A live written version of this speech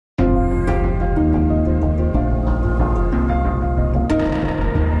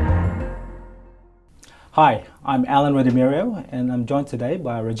Hi, I'm Alan Redimirio, and I'm joined today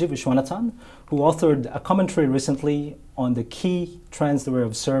by Rajiv Vishwanathan, who authored a commentary recently on the key trends that we're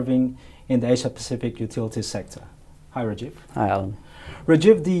observing in the Asia-Pacific utilities sector. Hi, Rajiv. Hi, Alan.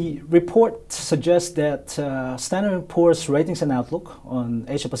 Rajiv, the report suggests that Standard & Poor's ratings and outlook on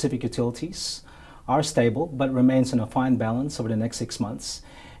Asia-Pacific utilities are stable, but remains in a fine balance over the next 6 months.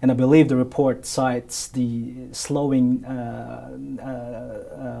 And I believe the report cites the slowing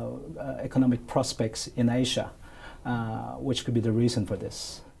economic prospects in Asia, which could be the reason for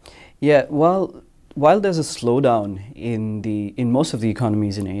this. Yeah, well, while there's a slowdown in most of the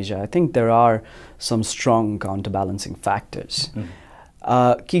economies in Asia, I think there are some strong counterbalancing factors.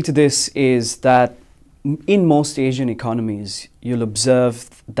 Key to this is that in most Asian economies, you'll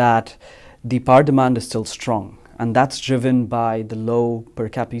observe that the power demand is still strong. And that's driven by the low per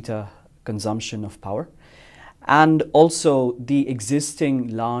capita consumption of power and also the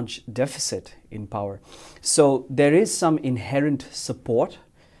existing large deficit in power. So there is some inherent support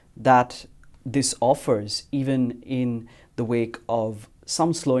that this offers even in the wake of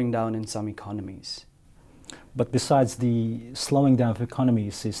some slowing down in some economies. But besides the slowing down of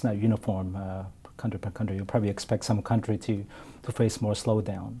economies, it's not uniform country per country. You probably expect some country to face more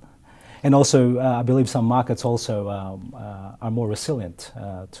slowdown. And also, I believe some markets also are more resilient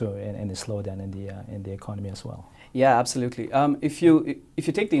to any slowdown in the economy as well. Yeah, absolutely. If you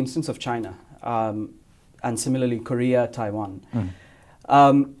take the instance of China and similarly Korea, Taiwan,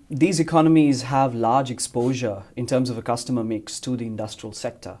 these economies have large exposure in terms of a customer mix to the industrial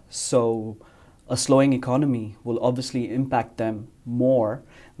sector. So a slowing economy will obviously impact them more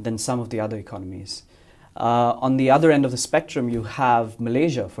than some of the other economies. On the other end of the spectrum, you have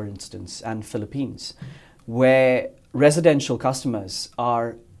Malaysia, for instance, and Philippines, where residential customers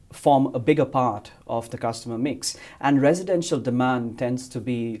form a bigger part of the customer mix. And residential demand tends to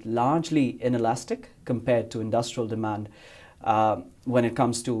be largely inelastic compared to industrial demand when it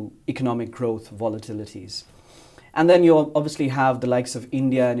comes to economic growth volatilities. And then you obviously have the likes of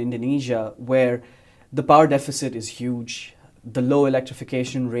India and Indonesia, where the power deficit is huge. The low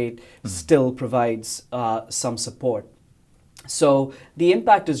electrification rate still provides some support. So the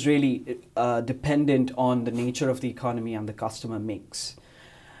impact is really dependent on the nature of the economy and the customer mix.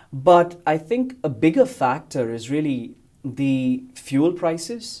 But I think a bigger factor is really the fuel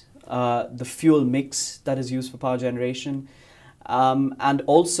prices, the fuel mix that is used for power generation, and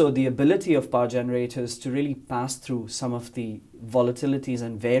also the ability of power generators to really pass through some of the volatilities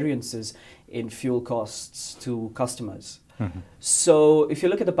and variances in fuel costs to customers. So if you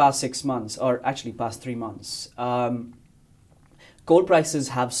look at the past 6 months, or actually past 3 months, coal prices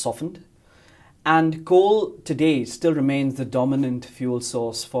have softened, and coal today still remains the dominant fuel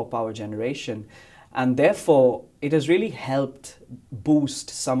source for power generation, and therefore it has really helped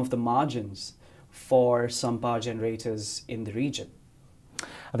boost some of the margins for some power generators in the region.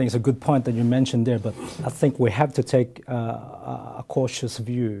 I think it's a good point that you mentioned there, but I think we have to take a cautious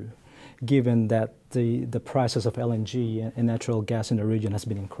view, given that the prices of LNG and natural gas in the region has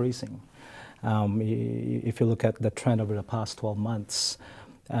been increasing. If you look at the trend over the past 12 months,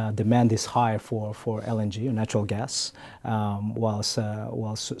 demand is high for LNG or natural gas, whilst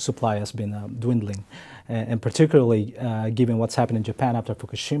supply has been dwindling. And particularly given what's happened in Japan after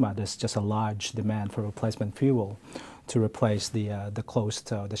Fukushima, there's just a large demand for replacement fuel to replace the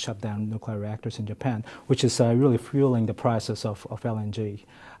shut down nuclear reactors in Japan, which is really fueling the prices of LNG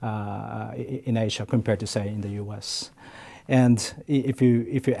in Asia compared to, say, in the US. And if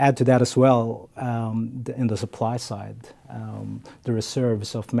you add to that as well, in the supply side, the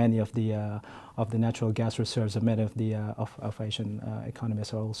reserves of many of the natural gas reserves of many of the of Asian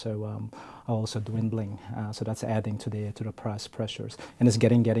economies are also dwindling. So that's adding to the price pressures, and it's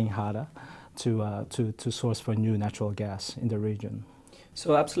getting harder to source for new natural gas in the region.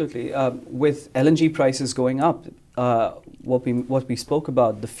 So absolutely, with LNG prices going up, what we spoke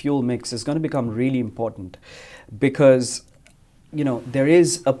about, the fuel mix is going to become really important, because there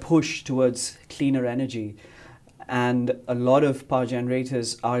is a push towards cleaner energy, and a lot of power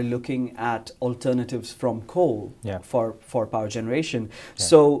generators are looking at alternatives from coal for power generation. Yeah.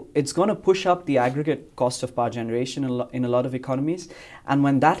 So it's going to push up the aggregate cost of power generation in a lot of economies, and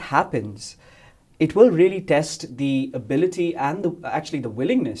when that happens, it will really test the ability and actually the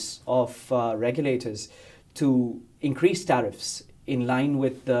willingness of regulators to increase tariffs in line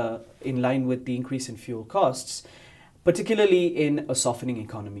with the increase in fuel costs, particularly in a softening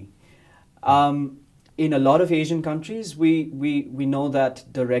economy. In a lot of Asian countries, we know that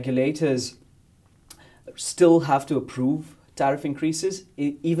the regulators still have to approve tariff increases,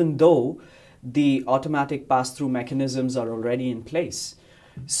 even though the automatic pass-through mechanisms are already in place.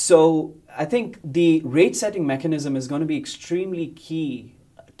 So I think the rate setting mechanism is going to be extremely key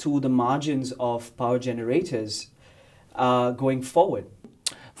to the margins of power generators going forward.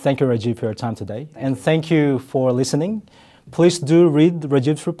 Thank you, Rajiv, for your time today. Thank you for listening. Please do read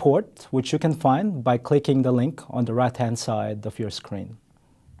Rajiv's report, which you can find by clicking the link on the right-hand side of your screen.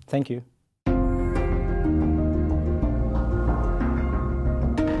 Thank you.